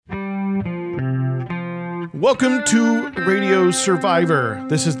Welcome to Radio Survivor.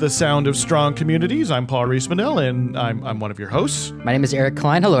 This is the sound of strong communities. I'm Paul Reesmandel, and I'm one of your hosts. My name is Eric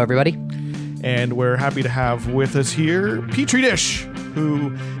Klein. Hello, everybody. And we're happy to have with us here Tridish, who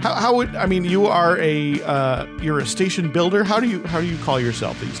you are you're a station builder. How do you call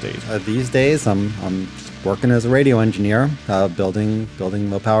yourself these days? These days, I'm working as a radio engineer, building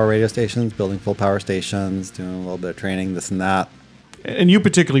low power radio stations, building full power stations, doing a little bit of training, this and that. And you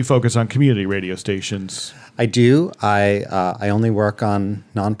particularly focus on community radio stations. I do. I only work on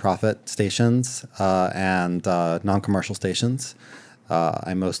nonprofit stations and non-commercial stations.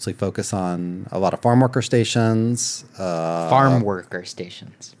 I mostly focus on a lot of farm worker stations. Farm worker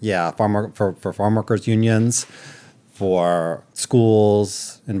stations. Yeah, for farm workers unions, for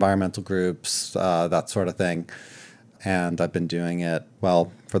schools, environmental groups, that sort of thing. And I've been doing it,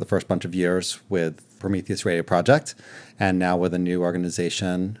 for the first bunch of years with Prometheus Radio Project, and now with a new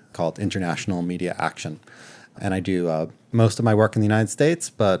organization called International Media Action. And I do most of my work in the United States,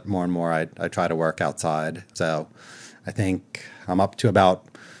 but more and more I try to work outside. So I think I'm up to about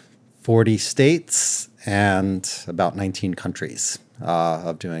 40 states and about 19 countries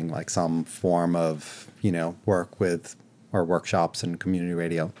of doing like some form of, work with or workshops and community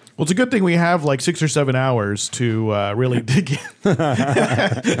radio. Well, it's a good thing we have like 6 or 7 hours to really dig in.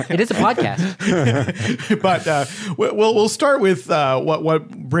 It is a podcast. But we'll start with what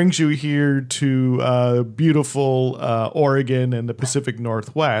brings you here to beautiful Oregon and the Pacific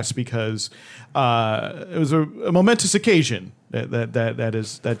Northwest, because it was a momentous occasion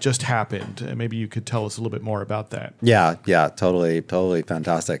that just happened. And maybe you could tell us a little bit more about that. Yeah, totally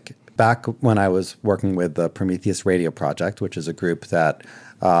fantastic. Back when I was working with the Prometheus Radio Project, which is a group that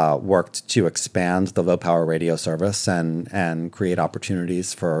worked to expand the low-power radio service and create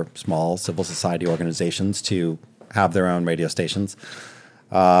opportunities for small civil society organizations to have their own radio stations,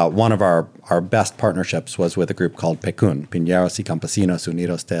 one of our best partnerships was with a group called PECUN, Piñeros y Campesinos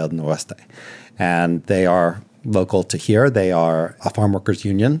Unidos del Noroeste. And they are local to here. They are a farm workers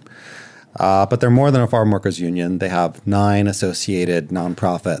union. But they're more than a farm workers union. They have 9 associated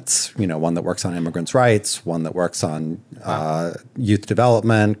nonprofits, one that works on immigrants' rights, one that works on youth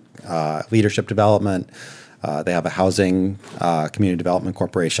development, leadership development. They have a housing community development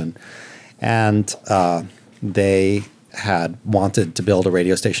corporation. And they had wanted to build a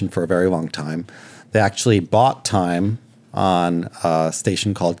radio station for a very long time. They actually bought time on a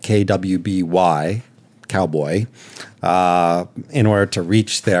station called KWBY, Cowboy, in order to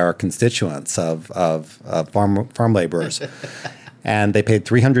reach their constituents of farm laborers. And they paid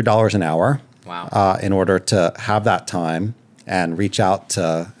 $300 an hour. Wow. In order to have that time and reach out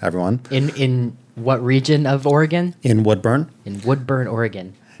to everyone. In what region of Oregon? In Woodburn. In Woodburn,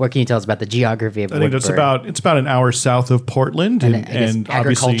 Oregon. What can you tell us about the geography of Woodburn? I think it's about an hour south of Portland, and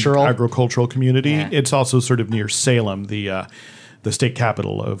obviously agricultural community. Yeah. It's also sort of near Salem, the state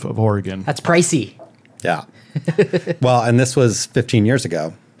capital of Oregon. That's pricey. Yeah. Well, and this was 15 years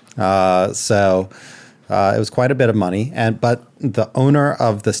ago. So it was quite a bit of money. But the owner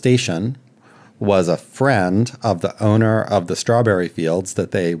of the station was a friend of the owner of the strawberry fields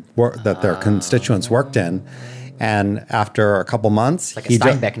that their constituents worked in. And after a couple months, like a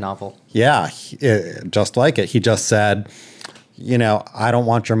Steinbeck novel. Yeah, just like it. He just said, I don't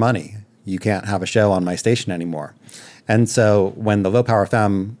want your money. You can't have a show on my station anymore. And so when the Low Power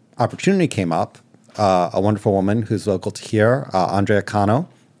FM opportunity came up, a wonderful woman who's local to here, Andrea Cano,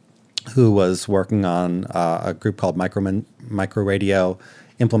 who was working on a group called Micro Radio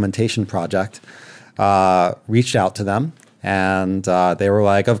Implementation Project, reached out to them, and they were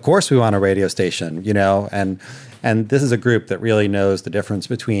like, "Of course, we want a radio station," And this is a group that really knows the difference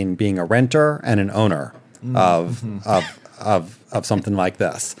between being a renter and an owner of something like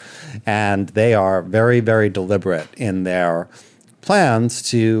this, and they are very, very deliberate in their plans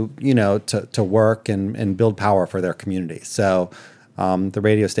to work and build power for their community. So the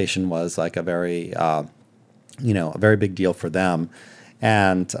radio station was like a very big deal for them.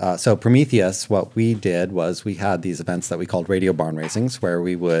 And so Prometheus, what we did was we had these events that we called radio barn raisings, where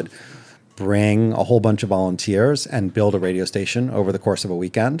we would bring a whole bunch of volunteers and build a radio station over the course of a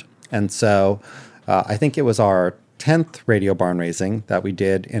weekend. And so I think it was our 10th radio barn raising that we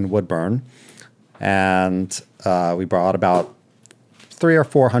did in Woodburn. And we brought about 300 or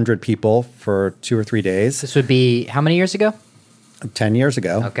 400 people for 2 or 3 days. This would be how many years ago? 10 years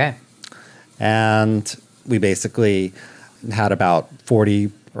ago. Okay. And we basically had about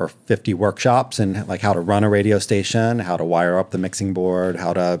 40 or 50 workshops in like how to run a radio station, how to wire up the mixing board,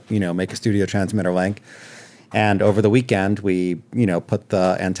 how to, make a studio transmitter link. And over the weekend, we, put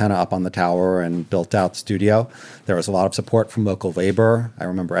the antenna up on the tower and built out the studio. There was a lot of support from local labor. I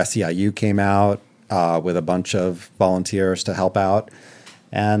remember SEIU came out. with a bunch of volunteers to help out.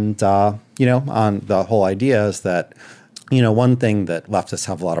 And, on the whole idea is that, one thing that leftists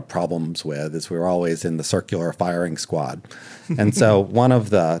have a lot of problems with is we're always in the circular firing squad. And so one of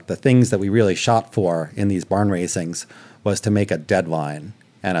the things that we really shot for in these barn racings was to make a deadline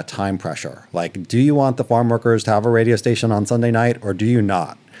and a time pressure. Like, do you want the farm workers to have a radio station on Sunday night or do you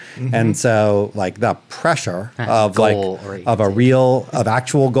not? Mm-hmm. And so like the pressure of actual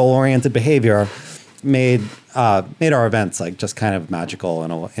goal-oriented behavior made our events like just kind of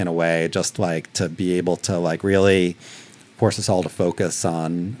magical in a way, just like to be able to like really force us all to focus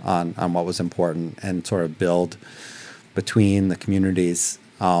on what was important and sort of build between the communities.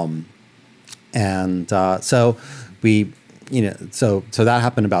 So we, so that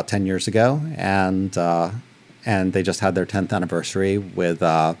happened about 10 years ago, and they just had their 10th anniversary with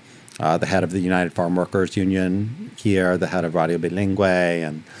the head of the United Farm Workers Union here, the head of Radio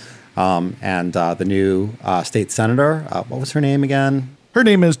Bilingüe, and the new state senator. What was her name again? Her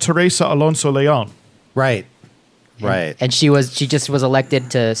name is Teresa Alonso Leon. Right. Right. And she just was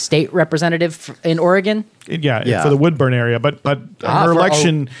elected to state representative in Oregon? Yeah, for the Woodburn area. But her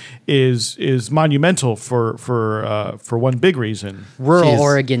election is monumental for one big reason. Rural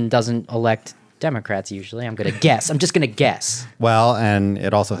Oregon doesn't elect Democrats usually. I'm going to guess. I'm just going to guess. Well, and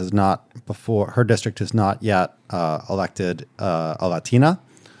it also has not before. Her district has not yet elected a Latina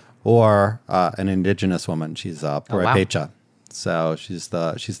or an indigenous woman. She's Purepecha, so she's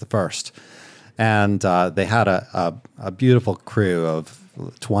the first. And they had a beautiful crew of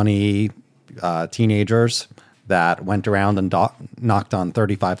 20 teenagers that went around and knocked on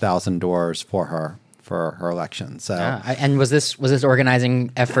 35,000 doors for her election. So, and was this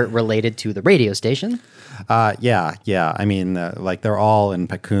organizing effort related to the radio station? Yeah. I mean, they're all in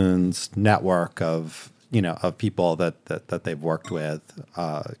Pecun's network of people that they've worked with.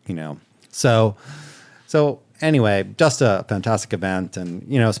 So anyway, just a fantastic event,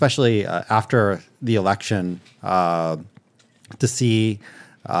 and especially after the election, to see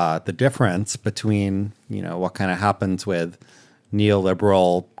the difference between what kind of happens with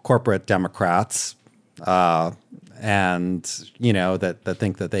neoliberal corporate Democrats, and that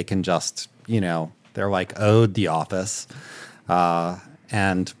think that they can just they're like owed the office,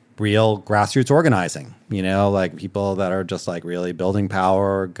 and real grassroots organizing, like people that are just like really building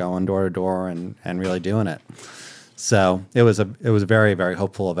power, going door to door and really doing it. So it was a very, very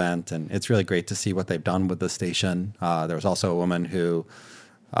hopeful event, and it's really great to see what they've done with the station. There was also a woman who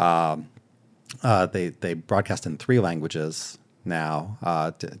they broadcast in 3 languages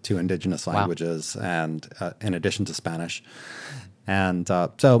now, 2 indigenous languages, and in addition to Spanish. And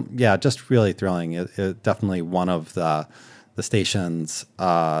so, yeah, just really thrilling. It definitely one of the stations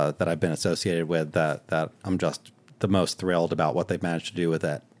that I've been associated with that I'm just the most thrilled about what they've managed to do with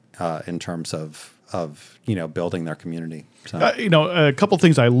it in terms of building their community. So. A couple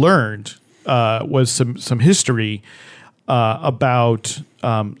things I learned was some history about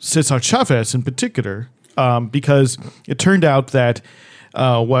Cesar Chavez in particular, because it turned out that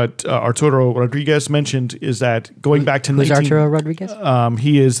what Arturo Rodriguez mentioned is that going back to Arturo Rodriguez?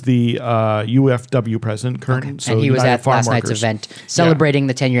 He is the UFW president currently. Okay. So and he was at last night's event celebrating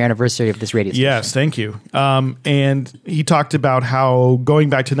the 10-year anniversry of this radio station. Yes, thank you. And he talked about how going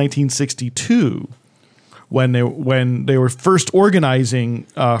back to 1962, when they were first organizing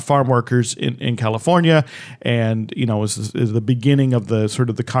farm workers in California, and was the beginning of the sort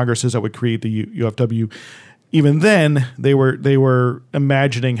of the congresses that would create the UFW. Even then, they were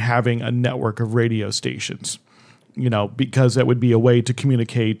imagining having a network of radio stations, because that would be a way to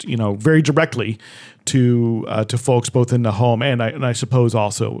communicate, very directly to folks both in the home and I suppose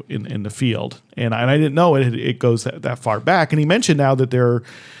also in the field. And I didn't know it goes that far back. And he mentioned now that there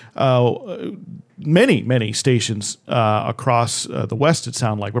are many stations across the West, it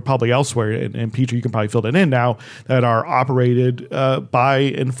sounds like, but probably elsewhere. And Peter, you can probably fill that in now, that are operated by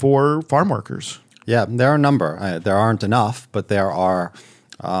and for farm workers. Yeah, there are a number. There aren't enough, but there are,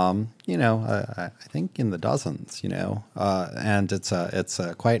 I think in the dozens, and it's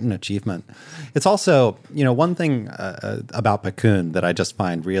quite an achievement. It's also, one thing about Pecun that I just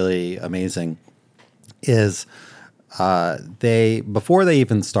find really amazing is before they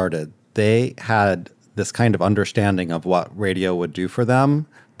even started, they had this kind of understanding of what radio would do for them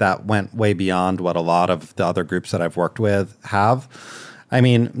that went way beyond what a lot of the other groups that I've worked with have. I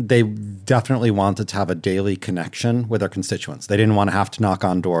mean, they definitely wanted to have a daily connection with their constituents. They didn't want to have to knock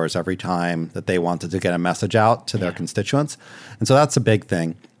on doors every time that they wanted to get a message out to their constituents. And so that's a big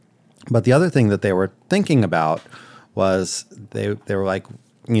thing. But the other thing that they were thinking about was they were like,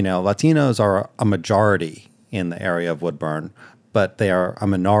 Latinos are a majority in the area of Woodburn, but they are a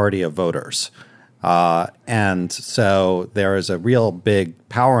minority of voters. And so there is a real big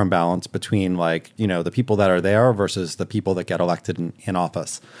power imbalance between the people that are there versus the people that get elected in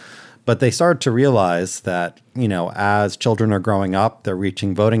office. But they started to realize that, as children are growing up, they're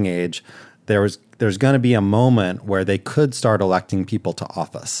reaching voting age, there's going to be a moment where they could start electing people to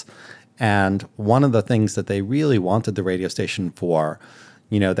office. And one of the things that they really wanted the radio station for,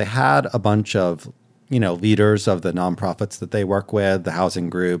 they had a bunch of, leaders of the nonprofits that they work with, the housing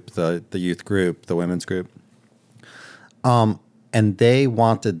group, the youth group, the women's group. And they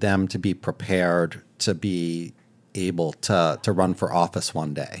wanted them to be prepared to be able to run for office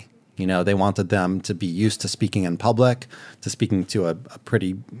one day. They wanted them to be used to speaking in public, to speaking to a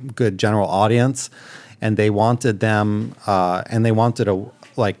pretty good general audience. And they wanted them,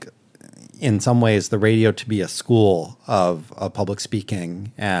 in some ways, the radio to be a school of public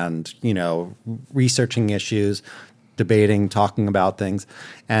speaking and, researching issues, debating, talking about things.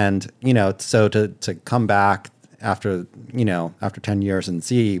 And, so to come back after 10 years and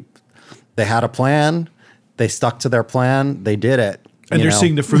see they had a plan, they stuck to their plan, they did it. And they're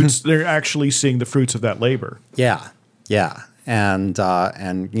seeing the fruits. They're actually seeing the fruits of that labor. Yeah. And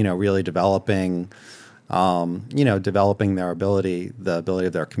really developing developing the ability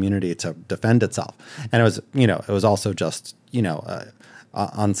of their community to defend itself. And it was also just,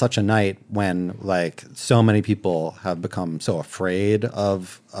 on such a night when so many people have become so afraid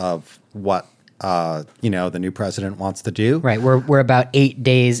of what, the new president wants to do. Right. We're about 8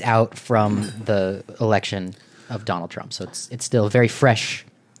 days out from the election of Donald Trump. So it's still a very fresh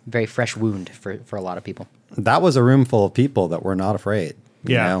wound for a lot of people. That was a room full of people that were not afraid.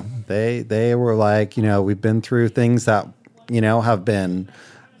 Yeah. They were like, we've been through things that, have been,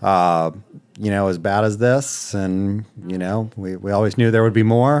 as bad as this. And, we always knew there would be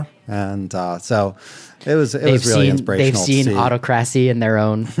more. And so it was really inspirational. They've seen autocracy in their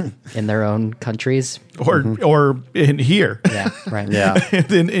own countries. Or in here. Yeah, right. Yeah.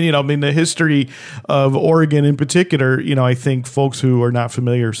 and the history of Oregon in particular, I think folks who are not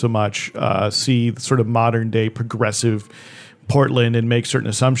familiar so much see sort of modern day progressive Portland and make certain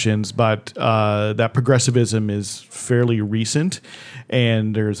assumptions, but that progressivism is fairly recent,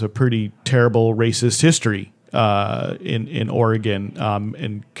 and there's a pretty terrible racist history in Oregon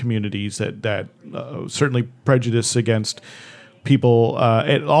in communities that certainly prejudice against people,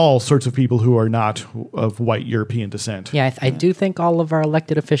 and all sorts of people who are not of white European descent. Yeah, I do think all of our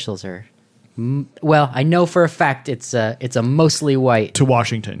elected officials are. Well, I know for a fact it's a mostly white to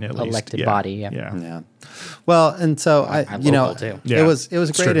Washington at least elected body. Yeah. Well, and so too. It was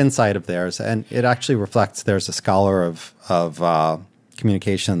a great insight of theirs, and it actually reflects. There's a scholar of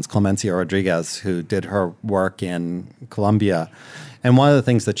communications, Clemencia Rodriguez, who did her work in Colombia, and one of the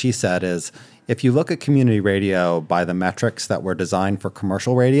things that she said is, if you look at community radio by the metrics that were designed for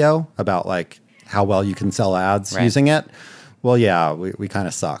commercial radio, about how well you can sell ads using it, well, yeah, we kind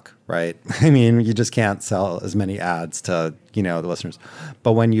of suck, right? I mean, you just can't sell as many ads to, the listeners.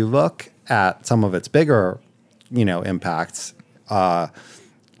 But when you look at some of its bigger, impacts,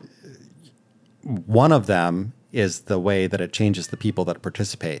 one of them is the way that it changes the people that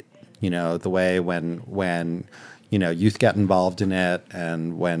participate. The way when youth get involved in it,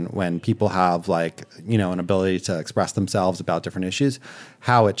 and when people have an ability to express themselves about different issues,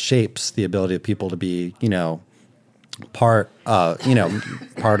 how it shapes the ability of people to be, part of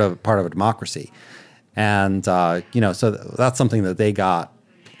a democracy. And, so that's something that they got,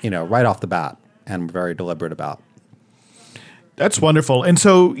 right off the bat and were very deliberate about. That's wonderful. And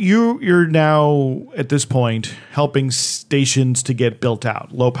so you're now at this point helping stations to get built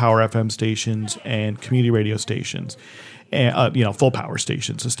out, low power FM stations and community radio stations, and full power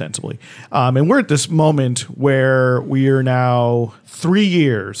stations ostensibly. And we're at this moment where we are now 3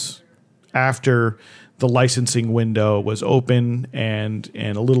 years after the licensing window was open, and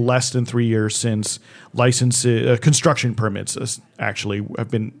a little less than 3 years since construction permits actually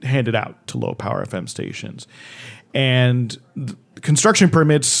have been handed out to low power FM stations. And construction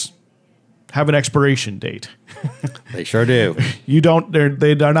permits have an expiration date. They sure do.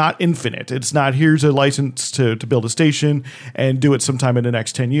 They're not infinite. It's not, here's a license to build a station and do it sometime in the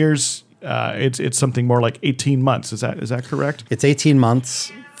next 10 years. It's something more like 18 months. Is that correct? It's 18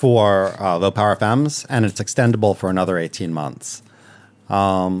 months for low power FMs, and it's extendable for another 18 months.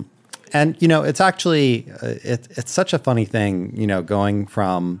 And it's actually it's such a funny thing, going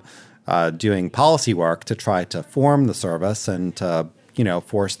from doing policy work to try to form the service and to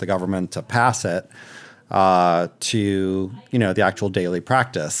force the government to pass it, to the actual daily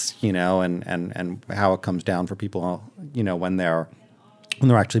practice, and how it comes down for people, when they're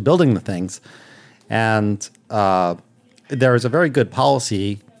actually building the things. And there is a very good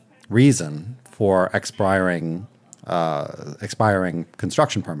policy reason for expiring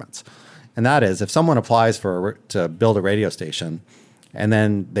construction permits. And that is, if someone applies to build a radio station and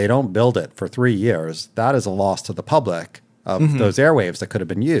then they don't build it for 3 years, that is a loss to the public of those airwaves that could have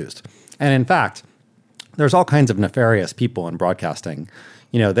been used. And in fact, there's all kinds of nefarious people in broadcasting.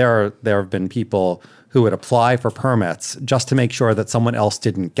 There have been people who would apply for permits just to make sure that someone else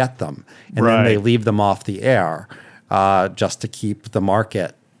didn't get them. And then they leave them off the air just to keep the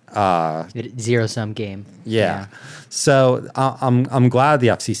market. Zero-sum game. Yeah. So I'm glad the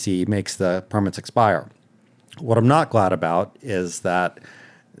FCC makes the permits expire. What I'm not glad about is that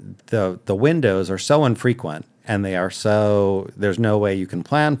the windows are so infrequent and there's no way you can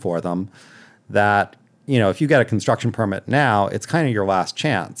plan for them that, if you get a construction permit now, it's kind of your last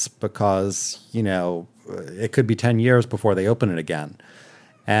chance because, it could be 10 years before they open it again.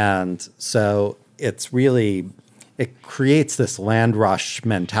 And so it creates this land rush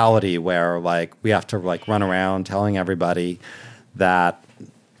mentality where we have to run around telling everybody that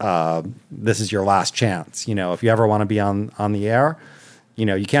this is your last chance. If you ever want to be on the air,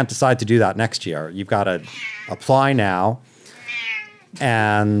 you can't decide to do that next year. You've got to apply now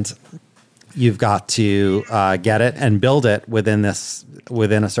and you've got to get it and build it within a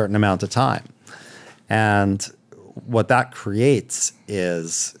certain amount of time. And what that creates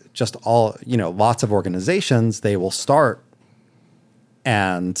is just lots of organizations, they will start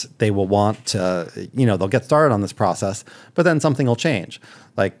and they will want to, they'll get started on this process, but then something will change.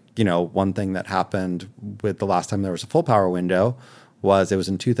 One thing that happened with the last time there was a full power window was it was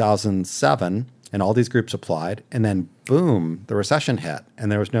in 2007 and all these groups applied and then boom, the recession hit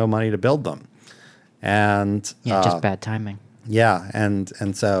and there was no money to build them. And just bad timing. Yeah.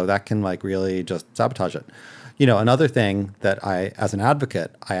 And so that can really just sabotage it. Another thing that as an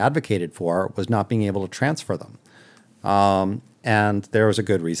advocate, I advocated for was not being able to transfer them. And there was a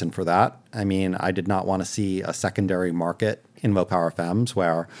good reason for that. I mean, I did not want to see a secondary market in low power FEMs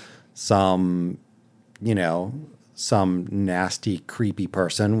where some nasty, creepy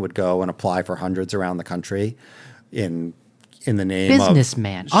person would go and apply for hundreds around the country in the name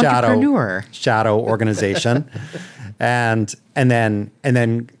businessman, of entrepreneur, shadow organization, and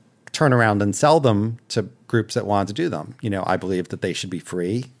then turn around and sell them to groups that wanted to do them. I believe that they should be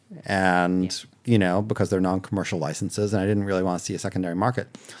free and, because they're non-commercial licenses, and I didn't really want to see a secondary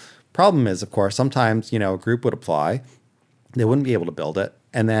market. Problem is, of course, sometimes, a group would apply, they wouldn't be able to build it,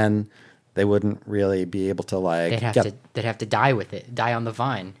 and then they wouldn't really be able to they'd have to die with it, die on the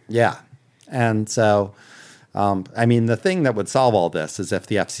vine. Yeah. And so, the thing that would solve all this is if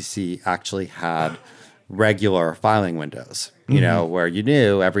the FCC actually had regular filing windows, where you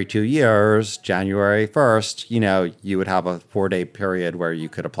knew every 2 years, January 1st, you would have a 4-day period where you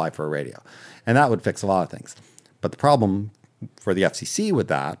could apply for a radio. And that would fix a lot of things. But the problem for the FCC with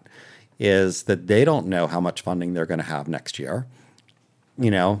that is that they don't know how much funding they're going to have next year.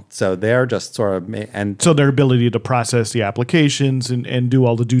 So they're just sort of... So their ability to process the applications and do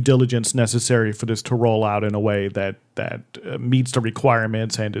all the due diligence necessary for this to roll out in a way that meets the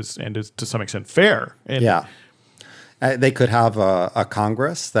requirements and is to some extent fair. And yeah. They could have a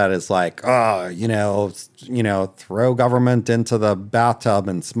Congress that is throw government into the bathtub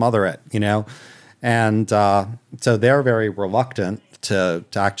and smother it, And so they're very reluctant to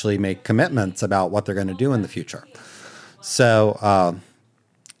actually make commitments about what they're going to do in the future. So...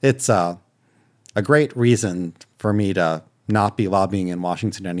 it's a great reason for me to not be lobbying in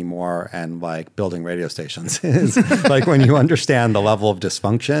Washington anymore and building radio stations is when you understand the level of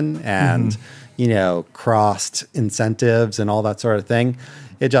dysfunction and, crossed incentives and all that sort of thing,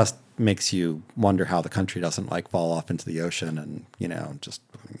 it just makes you wonder how the country doesn't fall off into the ocean. And, it's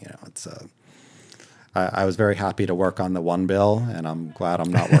I was very happy to work on the one bill, and I'm glad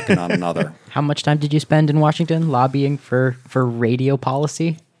I'm not working on another. How much time did you spend in Washington lobbying for radio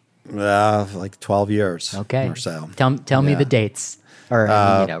policy? 12 years or so. Tell me the dates, or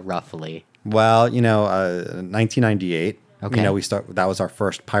roughly. Well, 1998. Okay. That was our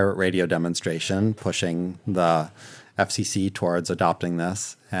first pirate radio demonstration, pushing the FCC towards adopting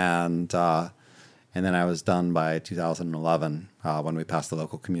this, and then I was done by 2011 when we passed the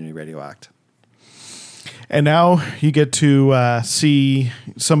Local Community Radio Act. And now you get to see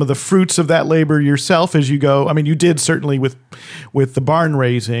some of the fruits of that labor yourself as you go. I mean, you did certainly with the barn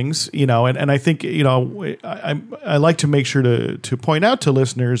raisings, and I think, I like to make sure to point out to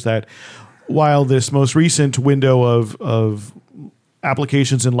listeners that while this most recent window of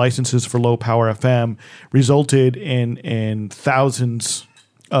applications and licenses for low power FM resulted in thousands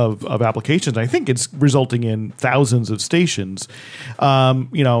of applications, I think it's resulting in thousands of stations.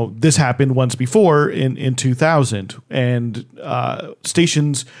 This happened once before in 2000, and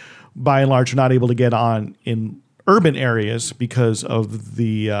stations by and large, are not able to get on in urban areas because of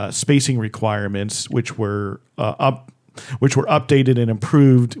the spacing requirements, which were updated and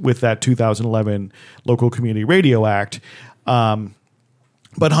improved with that 2011 Local Community Radio Act.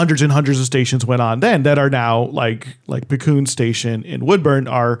 But hundreds and hundreds of stations went on then that are now like Piccoon Station in Woodburn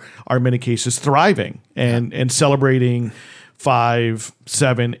are in many cases thriving and celebrating 5,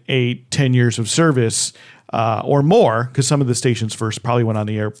 7, 8, 10 years of service or more, because some of the stations first probably went on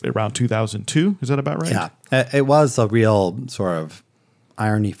the air around 2002. Is that about right? Yeah, it was a real sort of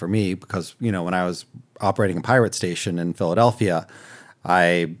irony for me because, when I was operating a pirate station in Philadelphia,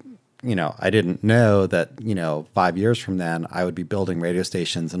 I didn't know that, 5 years from then I would be building radio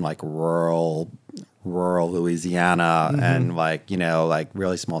stations in like rural Louisiana and like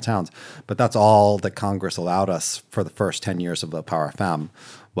really small towns. But that's all that Congress allowed us for the first 10 years of Low Power FM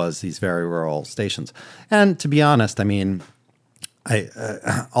was these very rural stations. And to be honest, I mean,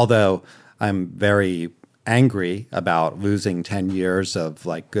 although I'm very angry about losing 10 years of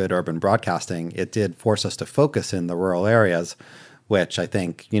like good urban broadcasting, it did force us to focus in the rural areas, which I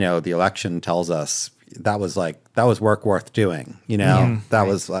think, the election tells us that was work worth doing.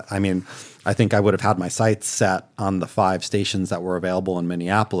 I think I would have had my sights set on the 5 stations that were available in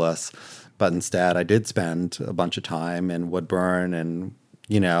Minneapolis, but instead I did spend a bunch of time in Woodburn and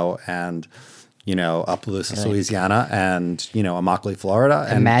Opelousas, Louisiana, and Immokalee, Florida,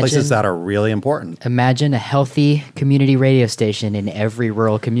 and places that are really important. Imagine a healthy community radio station in every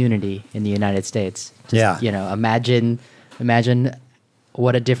rural community in the United States. Imagine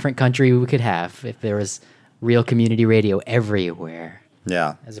what a different country we could have if there was real community radio everywhere.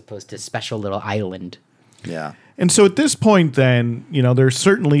 Yeah. As opposed to special little island. Yeah. And so at this point then, there's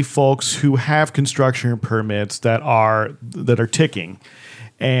certainly folks who have construction permits that are ticking.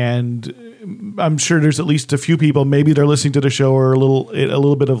 And I'm sure there's at least a few people, maybe they're listening to the show or a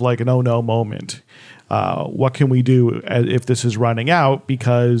little bit of like an oh no moment. What can we do if this is running out?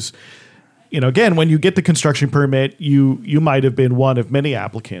 Because again, when you get the construction permit, you might have been one of many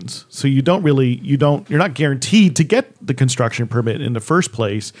applicants. So you're not guaranteed to get the construction permit in the first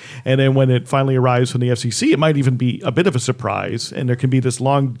place. And then when it finally arrives from the FCC, it might even be a bit of a surprise. And there can be this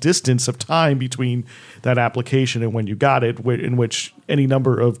long distance of time between that application and when you got it, in which any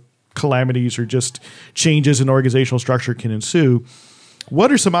number of calamities or just changes in organizational structure can ensue.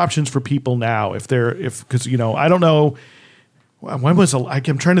 What are some options for people now because I don't know. I'm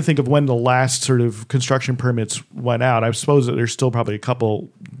trying to think of when the last sort of construction permits went out. I suppose that there's still probably a couple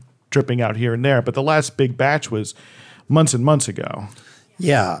dripping out here and there, but the last big batch was months and months ago.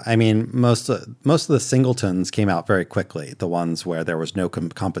 Yeah, I mean, most of the singletons came out very quickly, the ones where there was no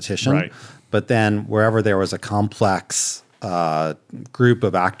competition. Right. But then wherever there was a complex group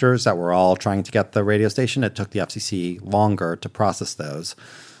of actors that were all trying to get the radio station, it took the FCC longer to process those.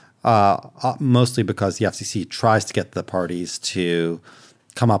 Mostly because the FCC tries to get the parties to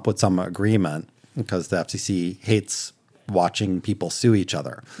come up with some agreement because the FCC hates watching people sue each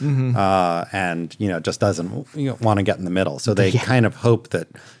other and, just doesn't want to get in the middle. So they kind of hope that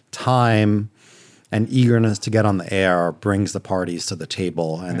time and eagerness to get on the air brings the parties to the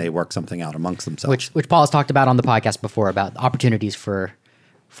table and they work something out amongst themselves. Which Paul has talked about on the podcast before about opportunities for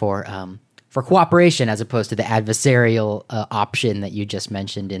cooperation as opposed to the adversarial option that you just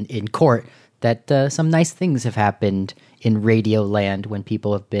mentioned in court, that some nice things have happened in radio land when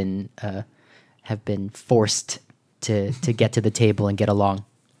people have been forced to get to the table and get along.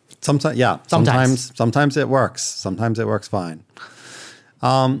 Sometimes it works. Sometimes it works fine.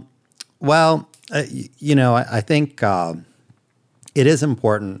 I think it is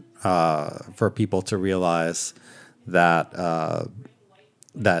important for people to realize that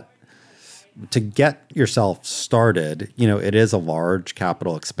to get yourself started, it is a large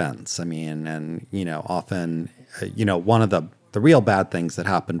capital expense. I mean, and, often, one of the real bad things that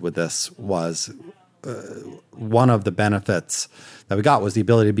happened with this was one of the benefits that we got was the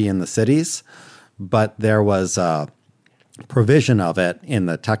ability to be in the cities, but there was a provision of it in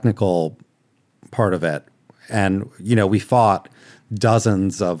the technical part of it. And, we fought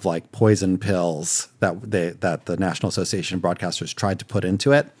dozens of like poison pills that the National Association of Broadcasters tried to put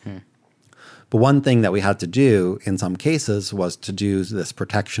into it. But one thing that we had to do in some cases was to do this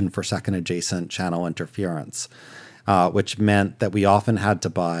protection for second adjacent channel interference, which meant that we often had to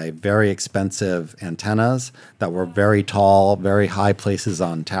buy very expensive antennas that were very tall, very high places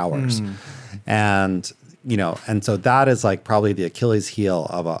on towers. And so that is like probably the Achilles heel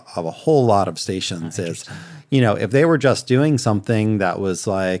of a whole lot of stations is, if they were just doing something that was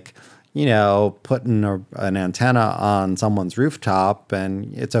like, putting an antenna on someone's rooftop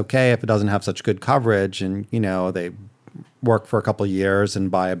and it's okay if it doesn't have such good coverage and, they work for a couple of years and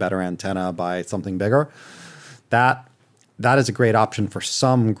buy a better antenna, buy something bigger. That is a great option for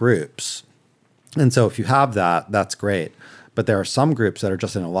some groups. And so if you have that, that's great. But there are some groups that are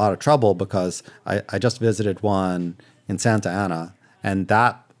just in a lot of trouble because I just visited one in Santa Ana, and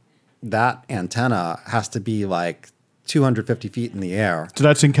that antenna has to be like 250 feet in the air. So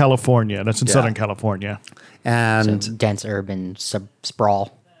that's in California. That's in Southern California. And so dense urban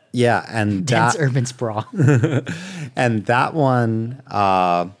sprawl. Yeah, and dense urban sprawl. And that one,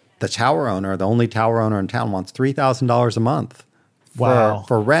 the tower owner, the only tower owner in town, wants $3,000 a month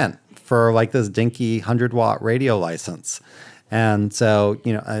for rent for like this dinky 100-watt radio license. And so,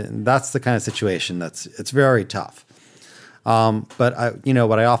 that's the kind of situation it's very tough. But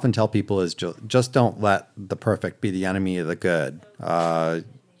what I often tell people is just don't let the perfect be the enemy of the good.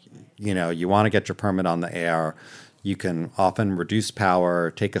 You want to get your permit on the air. You can often reduce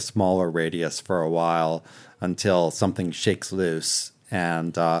power, take a smaller radius for a while until something shakes loose.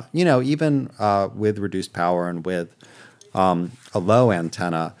 And, even with reduced power and with a low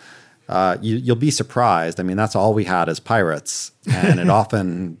antenna, you'll be surprised. I mean, that's all we had as pirates, and it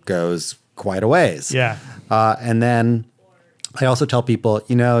often goes quite a ways. Yeah. And then I also tell people,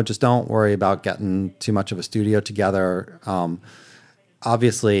 just don't worry about getting too much of a studio together.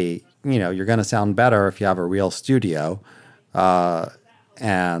 Obviously, you're going to sound better if you have a real studio. But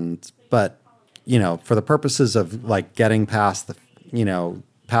for the purposes of like getting past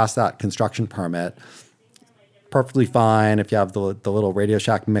past that construction permit, perfectly fine if you have the little Radio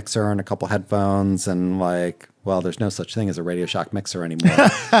Shack mixer and a couple headphones and there's no such thing as a Radio Shack mixer anymore.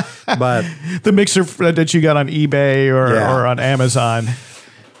 But the mixer that you got on eBay or on Amazon.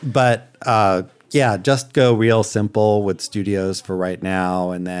 But just go real simple with studios for right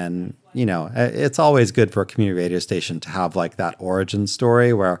now. And then, it's always good for a community radio station to have like that origin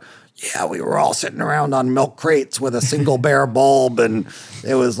story where, we were all sitting around on milk crates with a single bare bulb and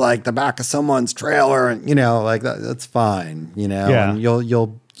it was like the back of someone's trailer and, that's fine, and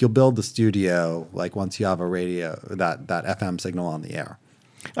you'll build the studio like once you have a radio, that FM signal on the air.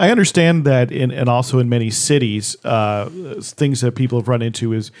 I understand that and also in many cities, things that people have run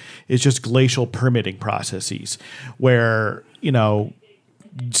into is just glacial permitting processes where,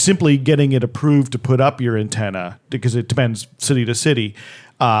 simply getting it approved to put up your antenna, because it depends city to city,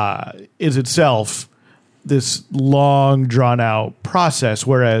 is itself this long drawn out process.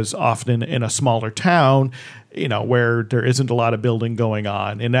 Whereas often in a smaller town, where there isn't a lot of building going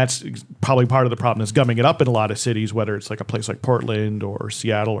on. And that's probably part of the problem is gumming it up in a lot of cities, whether it's like a place like Portland or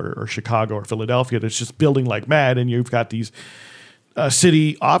Seattle or Chicago or Philadelphia, that's just building like mad. And you've got these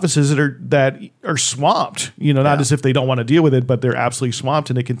city offices that are swamped, not as if they don't want to deal with it, but they're absolutely swamped.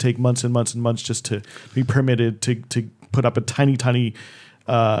 And it can take months and months and months just to be permitted to put up a tiny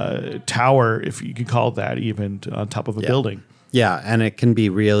tower, if you could call it that, even on top of a building. Yeah. And it can be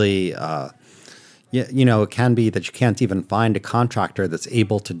really... it can be that you can't even find a contractor that's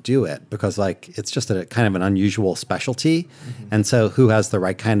able to do it because it's just a kind of an unusual specialty. Mm-hmm. And so who has the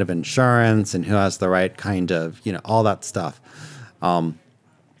right kind of insurance and who has the right kind of, all that stuff.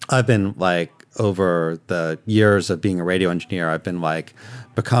 I've been over the years of being a radio engineer, I've been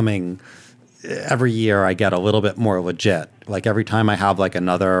becoming, every year I get a little bit more legit. Every time I have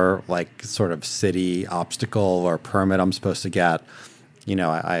another sort of city obstacle or permit I'm supposed to get,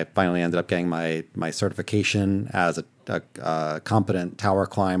 I finally ended up getting my certification as a competent tower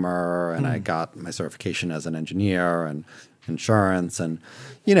climber, and I got my certification as an engineer and insurance, and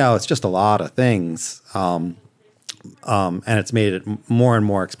it's just a lot of things, and it's made it more and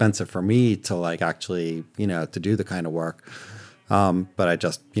more expensive for me to actually to do the kind of work. But I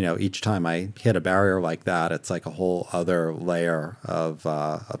just each time I hit a barrier like that, it's like a whole other layer of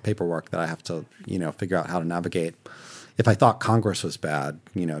paperwork that I have to figure out how to navigate. If I thought Congress was bad,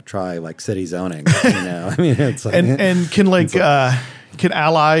 try city zoning. I mean, it's and can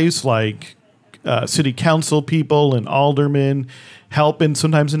allies city council people and aldermen help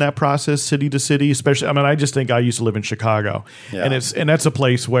sometimes in that process, city to city, especially. I mean, I just think I used to live in Chicago, and that's a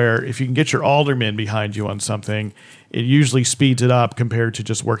place where if you can get your aldermen behind you on something, it usually speeds it up compared to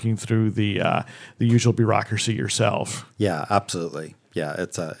just working through the usual bureaucracy yourself. Yeah, absolutely. Yeah,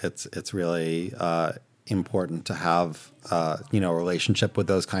 it's really important to have a relationship with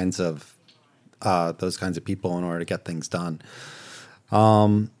those kinds of people in order to get things done.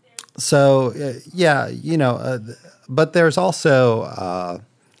 But there's also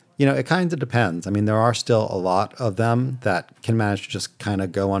it kind of depends. I mean, there are still a lot of them that can manage to just kind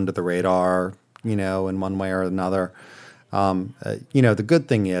of go under the radar, in one way or another. The good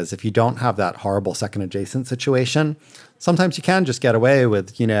thing is if you don't have that horrible second adjacent situation, sometimes you can just get away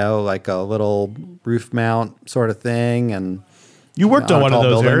with, like a little roof mount sort of thing. And you worked on one of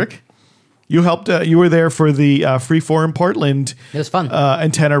those, building. Eric. You helped. You were there for the Freeform Portland. It was fun.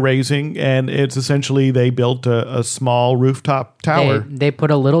 Antenna raising, and it's essentially they built a small rooftop tower. They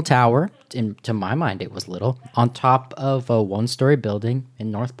put a little tower. To my mind, it was little on top of a one-story building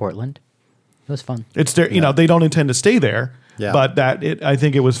in North Portland. It was fun. It's there. They don't intend to stay there. Yeah. But I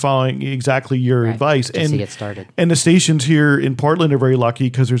think it was following exactly your advice. To see it started. And the stations here in Portland are very lucky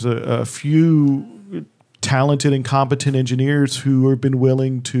because there's a few talented and competent engineers who have been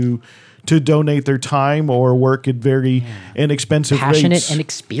willing to donate their time or work at very inexpensive passionate rates. And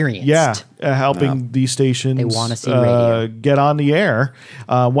experienced. Yeah, helping these stations they want to see radio. Get on the air.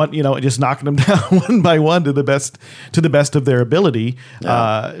 Just knocking them down one by one to the best of their ability.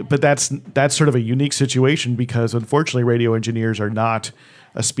 Yeah. But that's sort of a unique situation because unfortunately radio engineers are not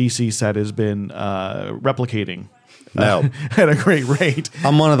a species that has been replicating. No. At a great rate.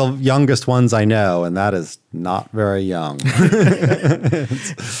 I'm one of the youngest ones I know, and that is not very young.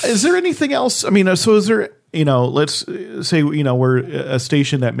 Is there anything else? I mean, so is there, let's say, we're a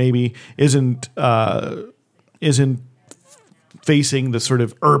station that maybe isn't facing the sort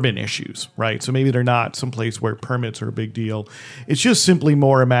of urban issues, right? So maybe they're not someplace where permits are a big deal. It's just simply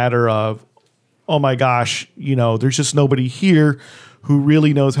more a matter of, oh my gosh, there's just nobody here who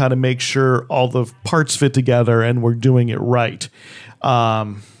really knows how to make sure all the parts fit together and we're doing it right.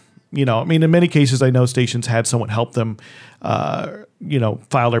 In many cases, I know stations had someone help them,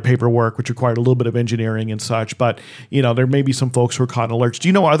 file their paperwork, which required a little bit of engineering and such. But, there may be some folks who are caught in alerts. Do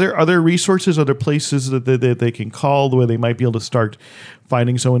you know, are there resources, other places that they can call where they might be able to start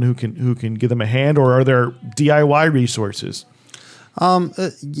finding someone who can give them a hand, or are there DIY resources?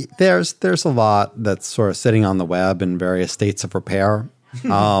 There's a lot that's sort of sitting on the web in various states of repair.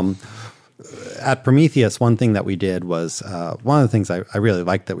 At Prometheus, one thing that we did was one of the things I really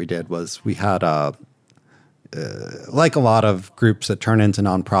liked that we did was we had like a lot of groups that turn into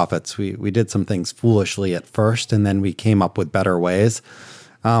nonprofits. We did some things foolishly at first, and then we came up with better ways.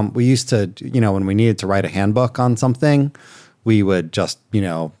 We used to, when we needed to write a handbook on something, we would just,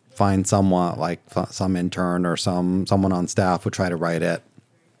 find someone like some intern or someone on staff would try to write it.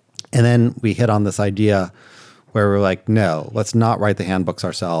 And then we hit on this idea where we're like, no, let's not write the handbooks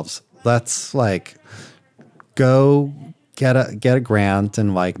ourselves. Let's go get a grant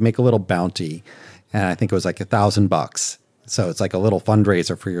and make a little bounty. And I think it was $1,000. So it's like a little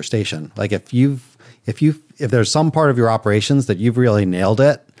fundraiser for your station. Like if there's some part of your operations that you've really nailed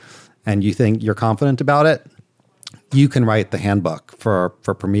it and you think you're confident about it, you can write the handbook for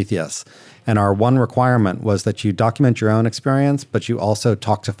Prometheus. And our one requirement was that you document your own experience, but you also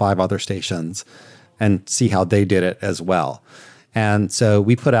talk to 5 other stations and see how they did it as well. And so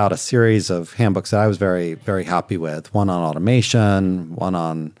we put out a series of handbooks that I was very, very happy with. One on automation, one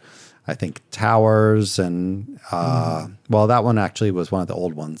on, I think, towers. And, that one actually was one of the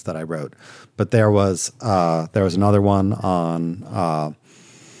old ones that I wrote. But there was another one on...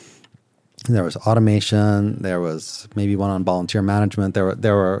 there was automation. There was maybe one on volunteer management.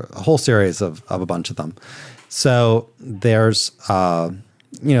 There were a whole series of a bunch of them. So there's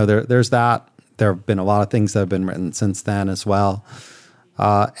there's that. There have been a lot of things that have been written since then as well.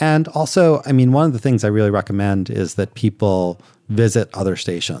 And also, one of the things I really recommend is that people visit other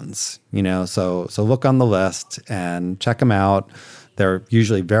stations. So look on the list and check them out. They're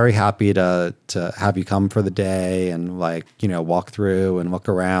usually very happy to have you come for the day and walk through and look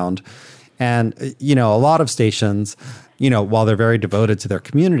around. And, a lot of stations, while they're very devoted to their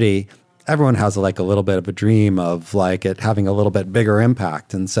community, everyone has a little bit of a dream of it having a little bit bigger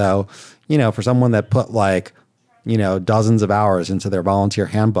impact. And so, for someone that put dozens of hours into their volunteer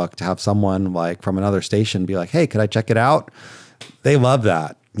handbook to have someone from another station be like, hey, could I check it out? They love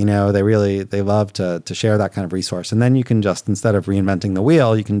that. They love to share that kind of resource. And then you can just, instead of reinventing the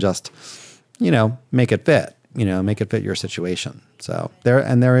wheel, you can just, make it fit. Make it fit your situation. So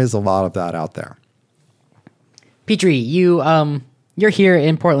there is a lot of that out there. Petrie, you're here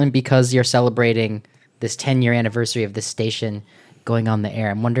in Portland because you're celebrating this 10-year anniversary of this station going on the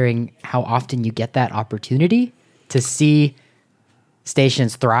air. I'm wondering how often you get that opportunity to see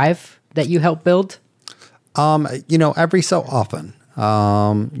stations thrive that you help build. Every so often.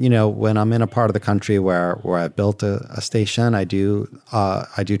 When I'm in a part of the country where I've built a station, I do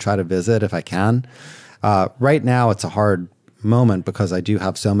try to visit if I can. Right now, it's a hard moment because I do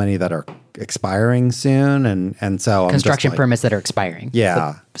have so many that are expiring soon, and so construction permits that are expiring.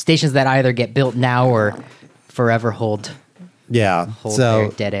 Yeah, so stations that either get built now or forever hold their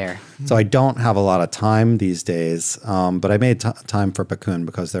dead air. So I don't have a lot of time these days, but I made time for Paccoon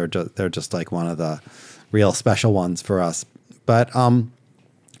because they're just one of the real special ones for us. But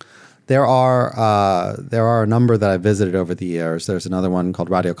there are a number that I've visited over the years. There's another one called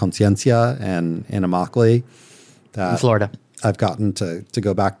Radio Conciencia in Immokalee in Florida. I've gotten to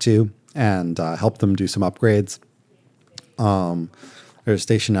go back to and help them do some upgrades. There's a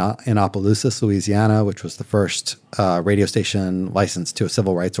station in Opelousas, Louisiana, which was the first radio station licensed to a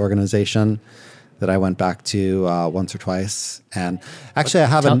civil rights organization that I went back to once or twice. And actually, I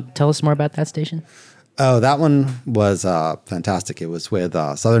haven't... Tell us more about that station. Oh, that one was fantastic. It was with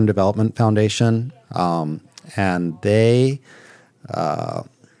Southern Development Foundation, and they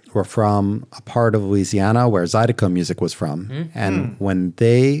were from a part of Louisiana where Zydeco music was from. Mm-hmm. And when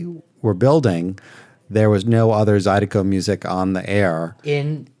they were building, there was no other Zydeco music on the air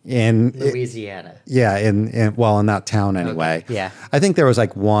in Louisiana. In that town anyway. Okay. Yeah, I think there was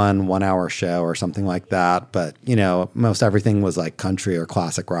like 1 hour show or something like that. But most everything was like country or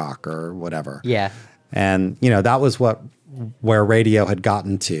classic rock or whatever. Yeah. And, that was where radio had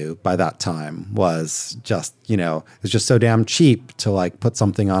gotten to by that time was just, it was just so damn cheap to like put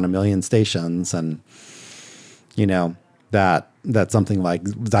something on a million stations and, that something like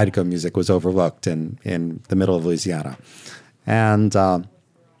Zydeco music was overlooked in the middle of Louisiana. And so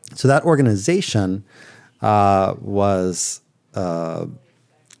that organization was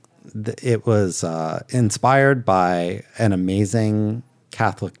inspired by an amazing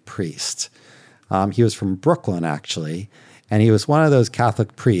Catholic priest. He was from Brooklyn, actually, and he was one of those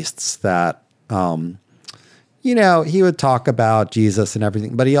Catholic priests that, he would talk about Jesus and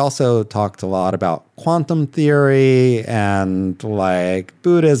everything, but he also talked a lot about quantum theory and like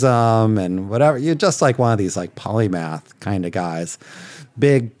Buddhism and whatever. You're just like one of these like polymath kind of guys,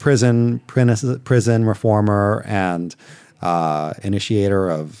 big prison reformer and initiator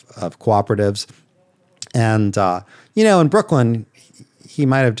of cooperatives. And, in Brooklyn, he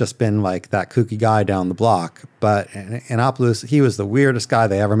might have just been like that kooky guy down the block, but in Opelousas, he was the weirdest guy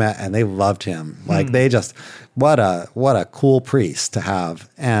they ever met, and they loved him. Like they just, what a cool priest to have.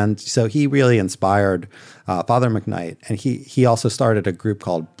 And so he really inspired Father McKnight, and he also started a group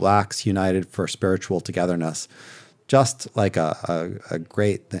called Blacks United for Spiritual Togetherness. Just like a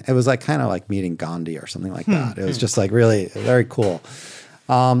great thing. It was like kind of like meeting Gandhi or something like that. It was just like really very cool.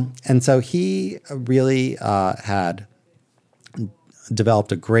 And so he really had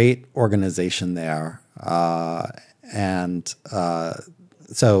developed a great organization there.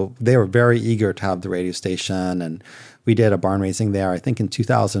 So they were very eager to have the radio station. And we did a barn raising there, I think in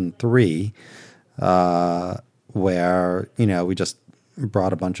 2003, where, we just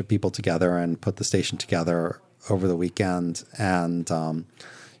brought a bunch of people together and put the station together over the weekend. And,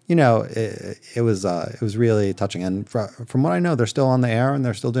 it was really touching. And from what I know, they're still on the air and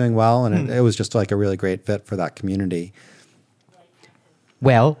they're still doing well. And it was just like a really great fit for that community.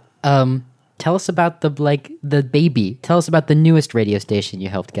 Well, tell us about the baby. Tell us about the newest radio station you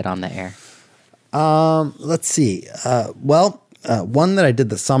helped get on the air. Let's see. One that I did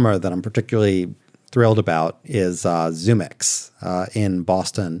this summer that I'm particularly thrilled about is Zoomix in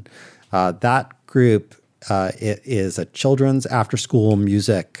Boston. That group it is a children's after-school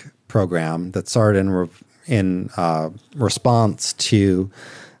music program that started in response to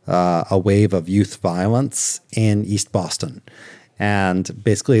a wave of youth violence in East Boston. And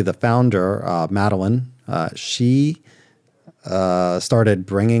basically the founder, Madeline, she started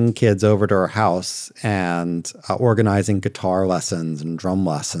bringing kids over to her house and organizing guitar lessons and drum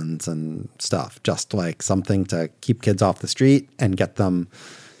lessons and stuff, just like something to keep kids off the street and get them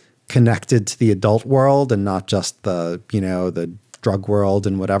connected to the adult world and not just the drug world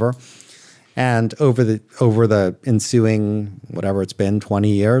and whatever. And over the ensuing, whatever it's been, 20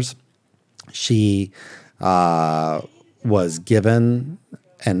 years, she was given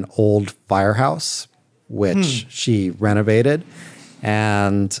an old firehouse, which she renovated.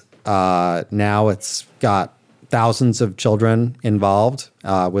 And now it's got thousands of children involved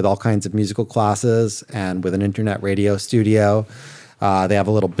with all kinds of musical classes and with an internet radio studio. They have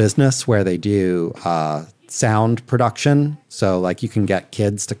a little business where they do sound production. So like you can get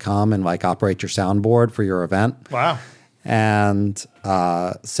kids to come and like operate your soundboard for your event. Wow. And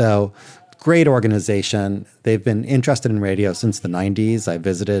so great organization. They've been interested in radio since the 90s. I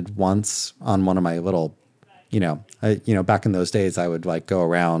visited once on one of my little, back in those days, I would like go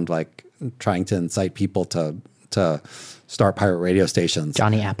around like trying to incite people to start pirate radio stations.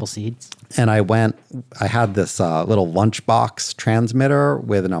 Johnny Appleseeds. And I had this little lunchbox transmitter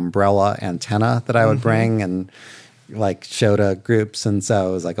with an umbrella antenna that I would bring and like show to groups. And so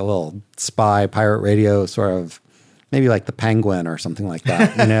it was like a little spy pirate radio sort of maybe like the Penguin or something like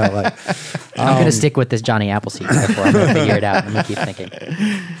that. I'm going to stick with this Johnny Appleseed before I'm going to figure it out. I'm going to keep thinking.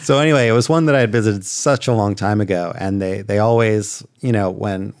 So anyway, it was one that I had visited such a long time ago, and they always,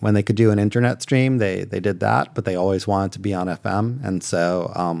 when they could do an internet stream, they did that, but they always wanted to be on FM, and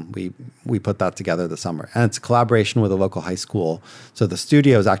so we put that together this summer, and it's a collaboration with a local high school. So the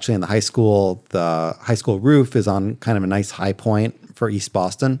studio is actually in the high school. The high school roof is on kind of a nice high point for East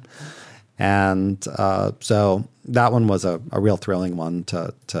Boston, and so that one was a real thrilling one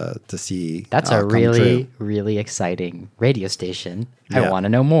to see. That's a really, really exciting radio station. I want to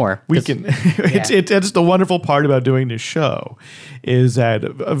know more. We can. It's the wonderful part about doing this show is that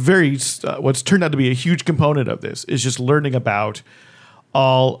what's turned out to be a huge component of this is just learning about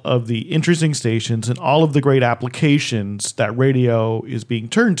all of the interesting stations and all of the great applications that radio is being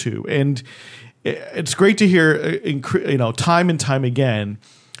turned to. And it's great to hear, time and time again,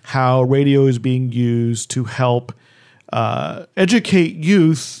 how radio is being used to help educate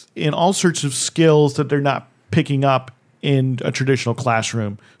youth in all sorts of skills that they're not picking up in a traditional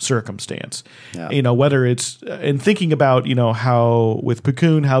classroom circumstance. Yeah. Whether it's in thinking about, how with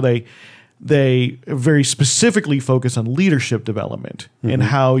Piccoon, how they very specifically focus on leadership development and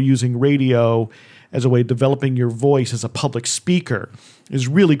how using radio as a way of developing your voice as a public speaker is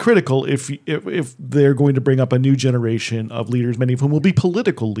really critical if they're going to bring up a new generation of leaders, many of whom will be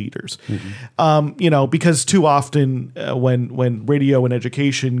political leaders. Because too often when radio and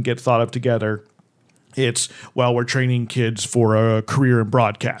education get thought of together, it's, we're training kids for a career in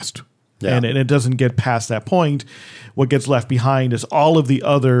broadcast. Yeah. And it doesn't get past that point. What gets left behind is all of the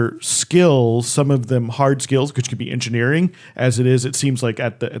other skills, some of them hard skills, which could be engineering, as it is, it seems like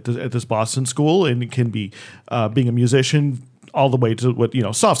at this Boston school, and it can be being a musician, all the way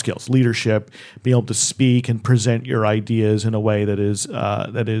to soft skills, leadership, being able to speak and present your ideas in a way that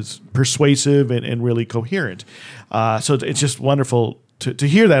is persuasive and really coherent. So it's just wonderful to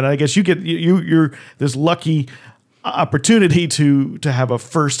hear that. And I guess you're this lucky opportunity to have a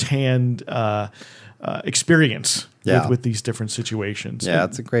firsthand experience with these different situations. Yeah,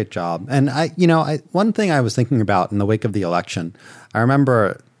 it's a great job. And one thing I was thinking about in the wake of the election, I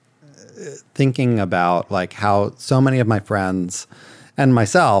remember thinking about like how so many of my friends and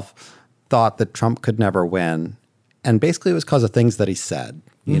myself thought that Trump could never win. And basically it was because of things that he said,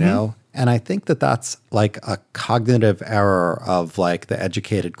 you know? And I think that that's like a cognitive error of like the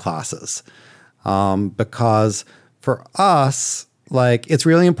educated classes. Because for us, like, it's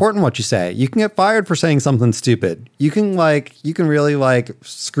really important what you say. You can get fired for saying something stupid. You can really like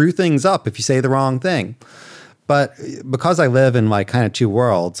screw things up if you say the wrong thing. But because I live in like kind of two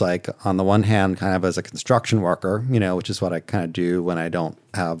worlds, like on the one hand, kind of as a construction worker, which is what I kind of do when I don't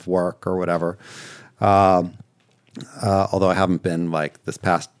have work or whatever. Although I haven't been like this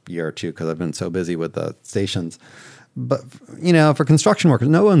past year or two because I've been so busy with the stations. But, for construction workers,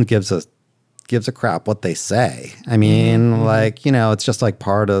 no one gives a crap what they say. I mean, it's just like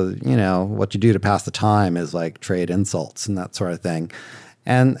part of, what you do to pass the time is like trade insults and that sort of thing.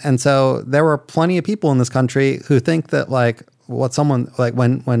 And so there were plenty of people in this country who think that like what someone like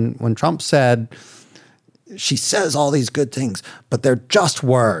when Trump said, she says all these good things, but they're just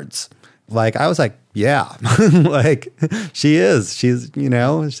words. Like I was like, yeah, like she is. She's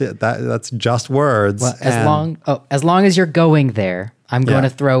that's just words. Well, as long as you're going there, I'm going to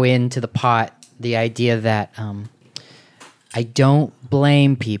throw into the pot the idea that I don't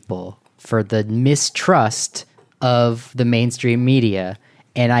blame people for the mistrust of the mainstream media.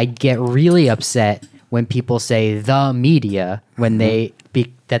 And I get really upset when people say the media when I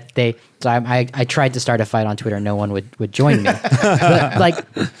tried to start a fight on Twitter. No one would join me. But like,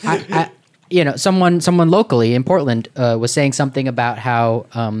 someone locally in Portland was saying something about how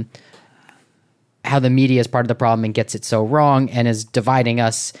the media is part of the problem and gets it so wrong and is dividing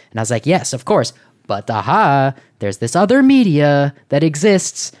us. And I was like, yes, of course. But there's this other media that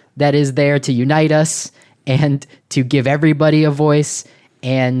exists that is there to unite us and to give everybody a voice.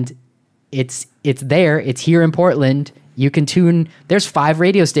 And it's there. It's here in Portland. You can tune. There's 5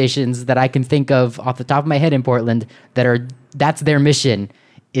 radio stations that I can think of off the top of my head in Portland that's their mission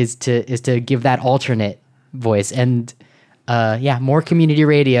is to give that alternate voice. And more community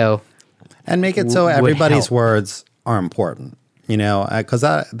radio. And make it so everybody's words are important, because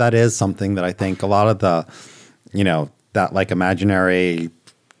that is something that I think a lot of the, that like imaginary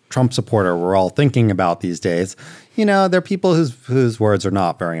Trump supporter we're all thinking about these days, they're people whose words are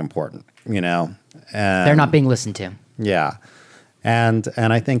not very important, and they're not being listened to. Yeah. And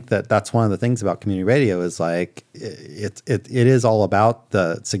I think that that's one of the things about community radio is like, it is all about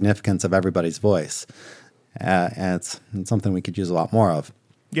the significance of everybody's voice. And it's something we could use a lot more of.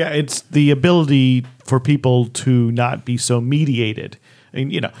 Yeah, it's the ability for people to not be so mediated.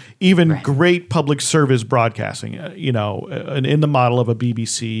 And, even great public service broadcasting, in the model of a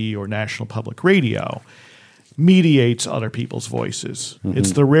BBC or National Public Radio, mediates other people's voices. Mm-hmm.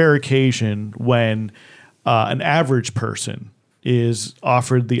 It's the rare occasion when an average person is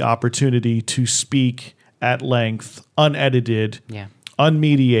offered the opportunity to speak at length, unedited,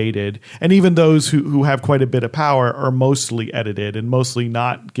 unmediated, and even those who have quite a bit of power are mostly edited and mostly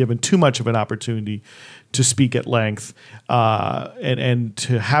not given too much of an opportunity to speak at length and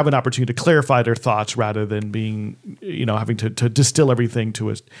to have an opportunity to clarify their thoughts rather than being, having to distill everything to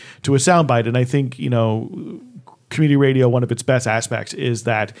a soundbite. And I think, community radio, one of its best aspects is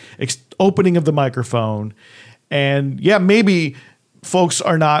that opening of the microphone. And maybe folks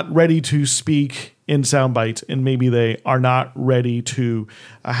are not ready to speak in sound bites, and maybe they are not ready to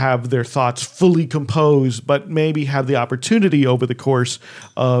have their thoughts fully composed, but maybe have the opportunity over the course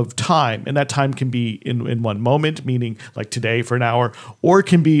of time. And that time can be in one moment, meaning like today for an hour, or it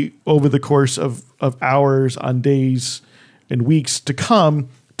can be over the course of hours on days and weeks to come,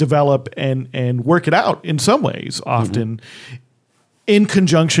 develop and work it out in some ways, often in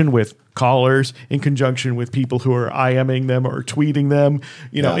conjunction with callers, in conjunction with people who are IMing them or tweeting them,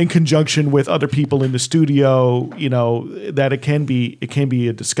 in conjunction with other people in the studio, that it can be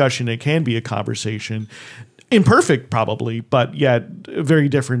a discussion, it can be a conversation, imperfect probably, but yet very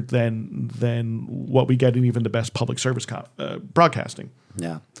different than what we get in even the best public service broadcasting.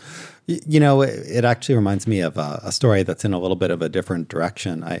 Yeah. It actually reminds me of a story that's in a little bit of a different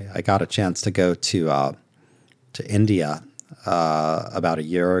direction. I got a chance to go to India about a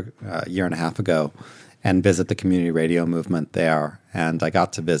year and a half ago and visit the community radio movement there. And I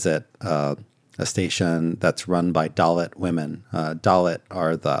got to visit a station that's run by Dalit women. Dalit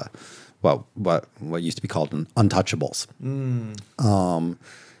are the what used to be called untouchables.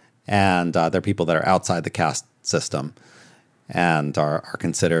 And they're people that are outside the caste system and are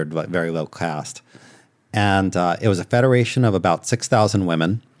considered very low caste. And it was a federation of about 6,000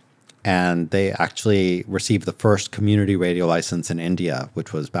 women. And they actually received the first community radio license in India,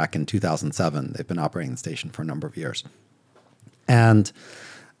 which was back in 2007. They've been operating the station for a number of years. And,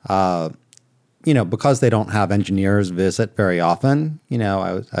 because they don't have engineers visit very often,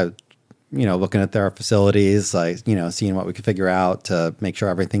 I was looking at their facilities, seeing what we could figure out to make sure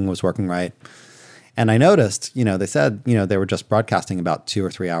everything was working right. And I noticed, they said, they were just broadcasting about 2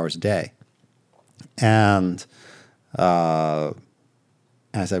 or 3 hours a day. And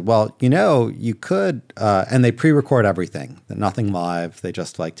I said, well, you could, and they pre-record everything, nothing live. They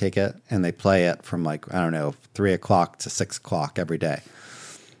just take it and they play it from 3 o'clock to 6 o'clock every day.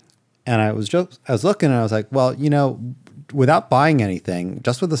 And I was looking and I was like, well, without buying anything,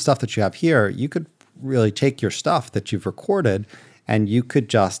 just with the stuff that you have here, you could really take your stuff that you've recorded and you could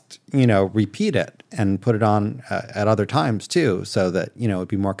just, repeat it and put it on at other times too, so that, it would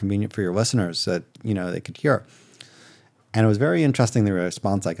be more convenient for your listeners that, they could hear. And it was very interesting, the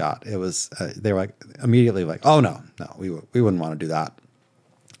response I got. It was, they were immediately oh, no, we wouldn't want to do that.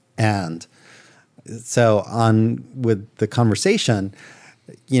 And so with the conversation,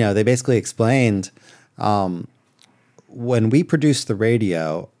 they basically explained, when we produce the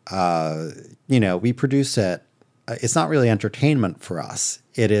radio, we produce it, it's not really entertainment for us.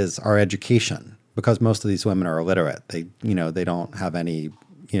 It is our education, because most of these women are illiterate. They don't have any,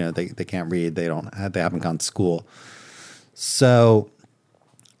 they can't read. They haven't gone to school. So,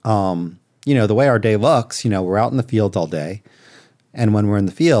 the way our day looks, we're out in the fields all day. And when we're in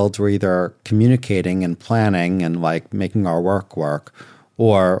the fields, we're either communicating and planning and making our work,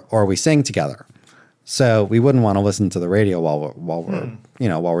 or we sing together. So we wouldn't want to listen to the radio while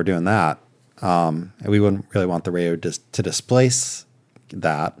we're doing that. And we wouldn't really want the radio to displace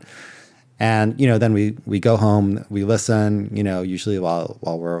that. And, then we go home, we listen, usually while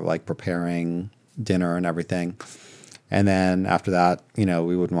we're preparing dinner and everything. And then after that, we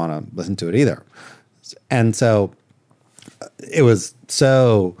wouldn't want to listen to it either. And so it was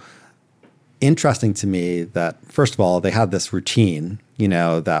so interesting to me that, first of all, they had this routine,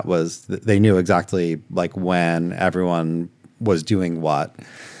 that was, they knew exactly when everyone was doing what.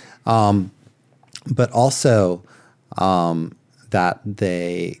 But also that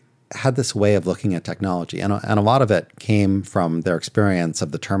they had this way of looking at technology. And a lot of it came from their experience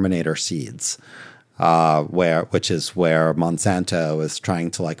of the Terminator seeds. Which is where Monsanto is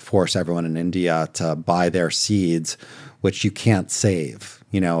trying to force everyone in India to buy their seeds, which you can't save.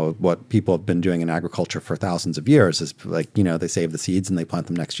 What people have been doing in agriculture for thousands of years is they save the seeds and they plant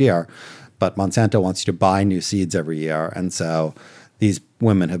them next year. But Monsanto wants you to buy new seeds every year. And so these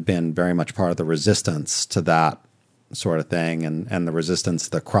women have been very much part of the resistance to that sort of thing, and the resistance,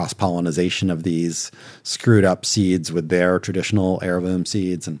 the cross-pollination of these screwed up seeds with their traditional heirloom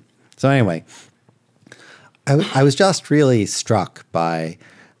seeds. And so anyway, I was just really struck by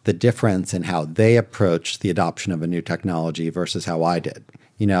the difference in how they approached the adoption of a new technology versus how I did.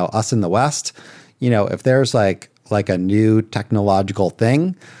 Us in the West, if there's like a new technological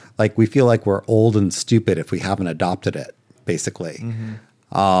thing, like we feel like we're old and stupid if we haven't adopted it, basically.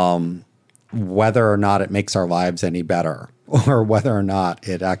 Whether or not it makes our lives any better or whether or not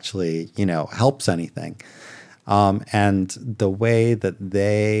it actually, helps anything. And the way that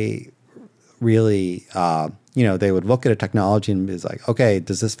they really, they would look at a technology and be like, okay,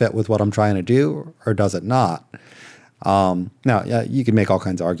 does this fit with what I'm trying to do or does it not? Now, yeah, you can make all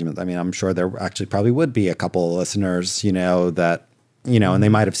kinds of arguments. I mean, I'm sure there actually probably would be a couple of listeners, that, and they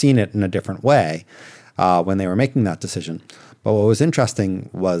might have seen it in a different way when they were making that decision. But what was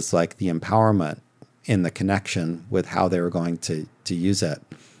interesting was like the empowerment in the connection with how they were going to use it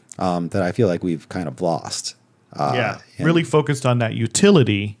that I feel like we've kind of lost. Really focused on that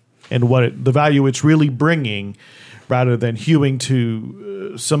utility and the value it's really bringing rather than hewing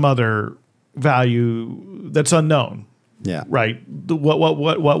to some other value that's unknown. Yeah. Right.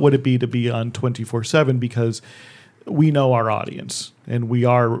 What would it be to be on 24/7? Because we know our audience and we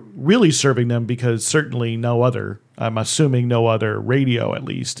are really serving them because certainly I'm assuming no other radio, at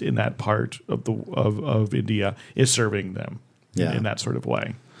least in that part of India, is serving them in that sort of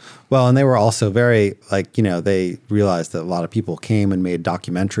way. Well, and they were also very they realized that a lot of people came and made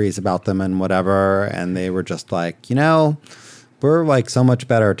documentaries about them and whatever. And they were just like, we're like so much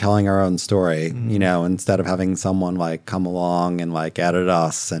better telling our own story, instead of having someone like come along and like edit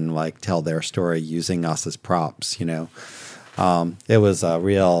us and like tell their story using us as props, It was a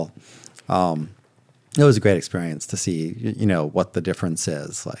real, it was a great experience to see, what the difference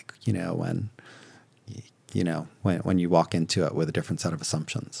is like, when you walk into it with a different set of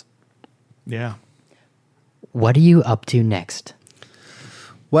assumptions. Yeah. What are you up to next?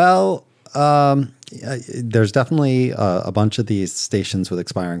 Well, there's definitely a bunch of these stations with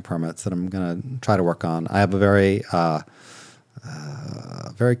expiring permits that I'm going to try to work on. I have a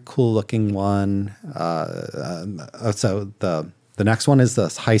very cool looking one. So the next one is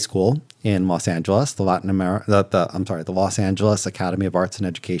this high school in Los Angeles, the Los Angeles Academy of Arts and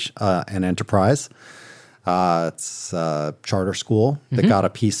Education and Enterprise. It's a charter school that got a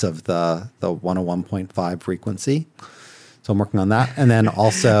piece of the 101.5 frequency. So I'm working on that. And then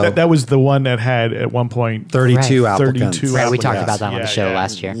also... that was the one that had at one point... 32 applicants. 32 right, we talked about that on the show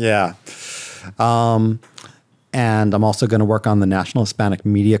last year. Yeah. And I'm also going to work on the National Hispanic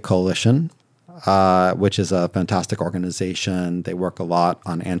Media Coalition, which is a fantastic organization. They work a lot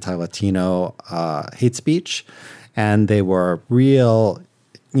on anti-Latino hate speech. And they were real,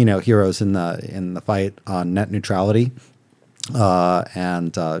 heroes in the fight on net neutrality.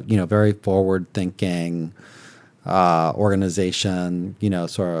 And very forward-thinking... organization,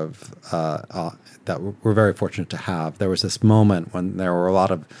 that we're very fortunate to have. There was this moment when there were a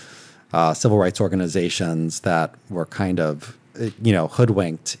lot of civil rights organizations that were kind of,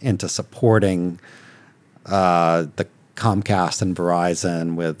 hoodwinked into supporting the Comcast and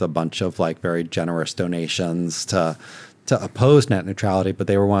Verizon with a bunch of like very generous donations to oppose net neutrality. But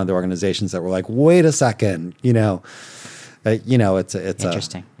they were one of the organizations that were like, wait a second, it's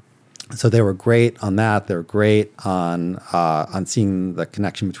interesting. So they were great on that. They're great on seeing the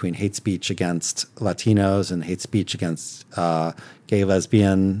connection between hate speech against Latinos and hate speech against gay,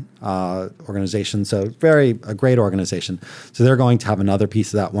 lesbian organizations. So a great organization. So they're going to have another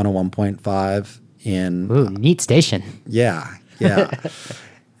piece of that 101.5 in. Ooh, neat station. Yeah.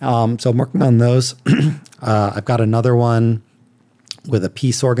 So I'm working on those. I've got another one with a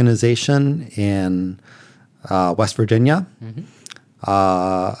peace organization in West Virginia. Mm-hmm.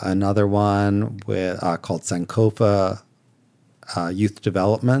 Another one with called Sankofa Youth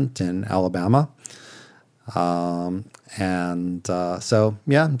Development in Alabama,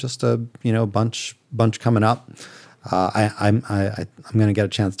 just a bunch coming up. I'm going to get a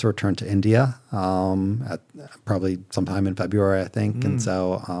chance to return to India at probably sometime in February, I think, and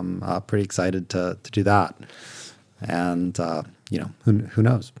so I'm pretty excited to do that. And who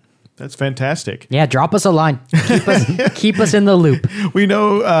knows. That's fantastic. Yeah, drop us a line. Keep us in the loop. We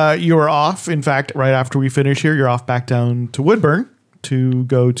know you are off. In fact, right after we finish here, you're off back down to Woodburn to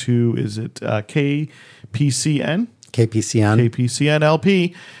go to, is it KPCN? KPCN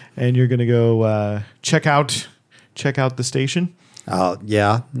LP. And you're going to go check out the station?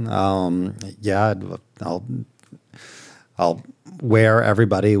 Yeah. I'll wear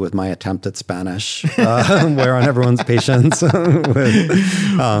everybody with my attempt at Spanish, wear on everyone's patience.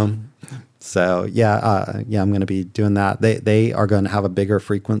 So I'm going to be doing that. They are going to have a bigger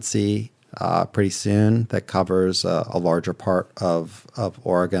frequency pretty soon that covers a larger part of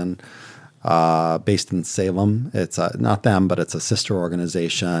Oregon, based in Salem. It's not them, but it's a sister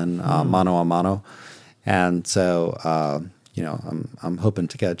organization, Mano a Mano, and so I'm hoping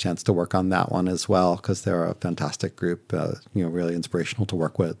to get a chance to work on that one as well, because they're a fantastic group, really inspirational to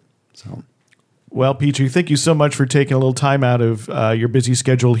work with. So. Well, Petrie, thank you so much for taking a little time out of your busy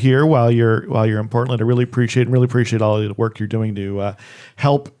schedule here while you're in Portland. I really appreciate all the work you're doing to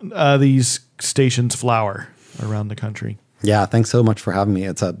help these stations flower around the country. Yeah, thanks so much for having me.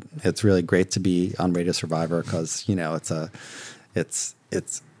 It's really great to be on Radio Survivor, because it's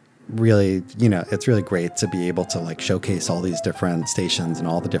really great to be able to like showcase all these different stations and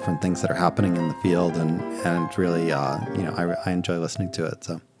all the different things that are happening in the field, and really I enjoy listening to it.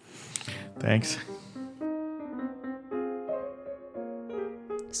 So. Thanks.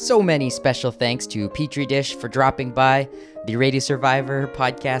 So many special thanks to Tridish for dropping by the Radio Survivor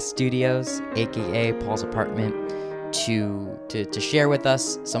podcast studios, aka Paul's apartment, to share with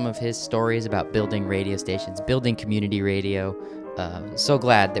us some of his stories about building radio stations, building community radio. So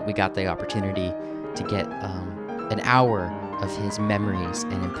glad that we got the opportunity to get an hour of his memories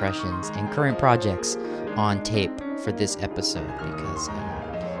and impressions and current projects on tape for this episode, because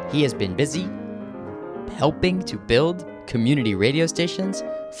he has been busy helping to build community radio stations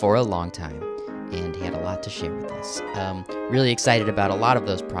for a long time, and he had a lot to share with us. Really excited about a lot of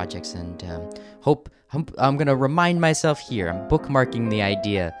those projects, and I'm going to remind myself here, I'm bookmarking the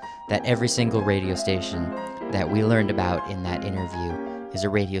idea that every single radio station that we learned about in that interview is a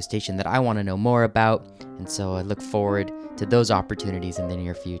radio station that I want to know more about, and so I look forward to those opportunities in the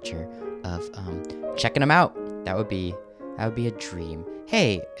near future of checking them out. That would be a dream.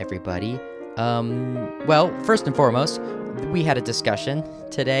 Hey, everybody. Well, first and foremost, we had a discussion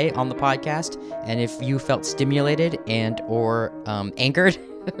today on the podcast, and if you felt stimulated and or angered,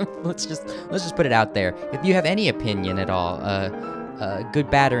 let's just put it out there. If you have any opinion at all,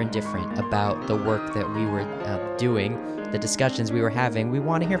 good, bad, or indifferent about the work that we were doing, the discussions we were having, we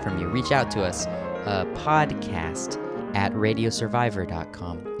want to hear from you. Reach out to us.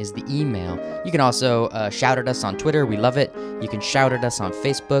 podcast@radiosurvivor.com is the email. You can also shout at us on Twitter. We love it. You can shout at us on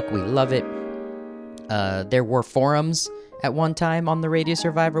Facebook. We love it. There were forums at one time on the Radio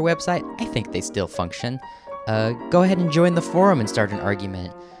Survivor website. I think they still function. Go ahead and join the forum and start an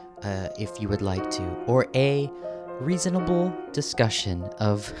argument if you would like to, or a reasonable discussion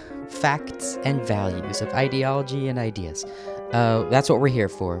of facts and values, of ideology and ideas. That's what we're here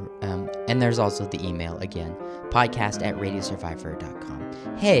for. And there's also the email again, podcast@radiosurvivor.com.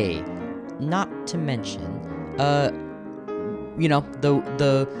 Hey, not to mention,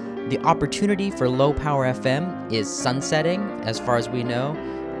 the opportunity for low power FM is sunsetting, as far as we know,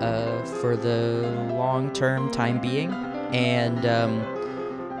 for the long-term time being. And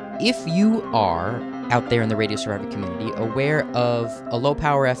if you are out there in the Radio Survivor community aware of a low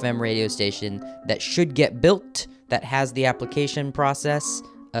power FM radio station that should get built, that has the application process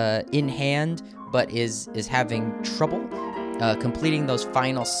in hand, but is having trouble completing those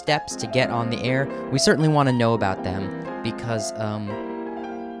final steps to get on the air, we certainly want to know about them, because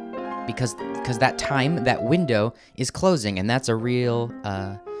that time, that window is closing, and that's a real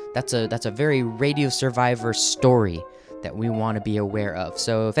that's a very Radio Survivor story that we want to be aware of.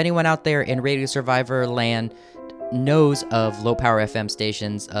 So if anyone out there in Radio Survivor land knows of low power FM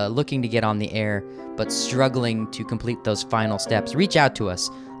stations looking to get on the air but struggling to complete those final steps, reach out to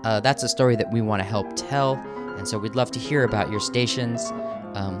us. That's a story that we want to help tell, and so we'd love to hear about your stations,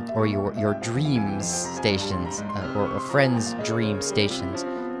 or your dreams stations, or friends' dream stations.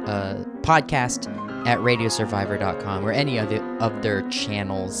 Podcast@radiosurvivor.com, or any other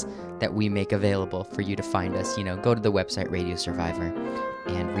channels that we make available for you to find us. Go to the website Radio Survivor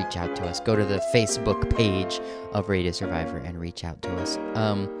and reach out to us. Go to the Facebook page of Radio Survivor and reach out to us.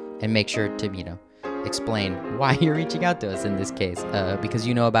 And make sure to, explain why you're reaching out to us in this case, because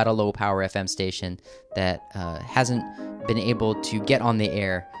you know about a low power FM station that hasn't been able to get on the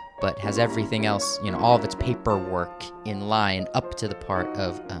air, but has everything else, all of its paperwork in line up to the part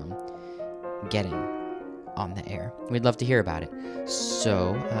of getting on the air. We'd love to hear about it.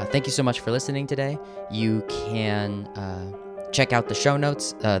 So thank you so much for listening today. You can check out the show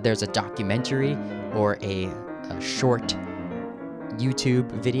notes. There's a documentary or a short YouTube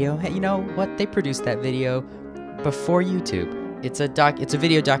video. Hey, you know what? They produced that video before YouTube. It's a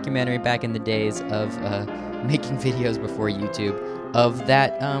video documentary back in the days of making videos before YouTube, of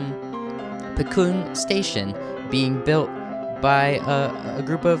that Picun station being built by a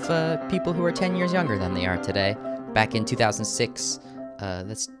group of people who are 10 years younger than they are today, back in 2006.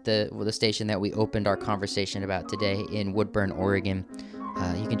 That's the station that we opened our conversation about today in Woodburn, Oregon.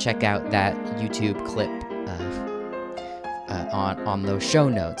 You can check out that YouTube clip on those show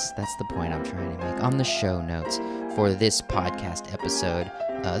notes. That's the point I'm trying to make. On the show notes for this podcast episode.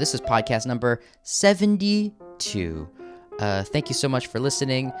 This is podcast number 72. Thank you so much for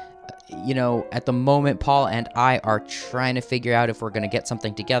listening. At the moment, Paul and I are trying to figure out if we're going to get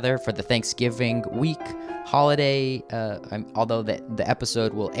something together for the Thanksgiving week holiday. Although the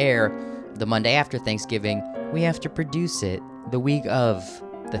episode will air the Monday after Thanksgiving, we have to produce it the week of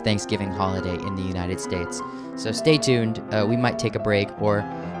the Thanksgiving holiday in the United States. So stay tuned. We might take a break, or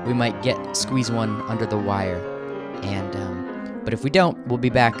we might squeeze one under the wire. But if we don't, we'll be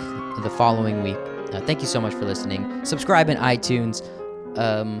back the following week. Thank you so much for listening. Subscribe in iTunes.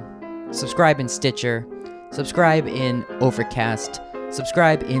 Subscribe in Stitcher. Subscribe in Overcast.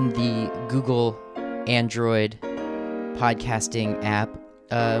 Subscribe in the Google Android podcasting app.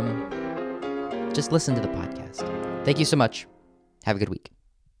 Just listen to the podcast. Thank you so much. Have a good week.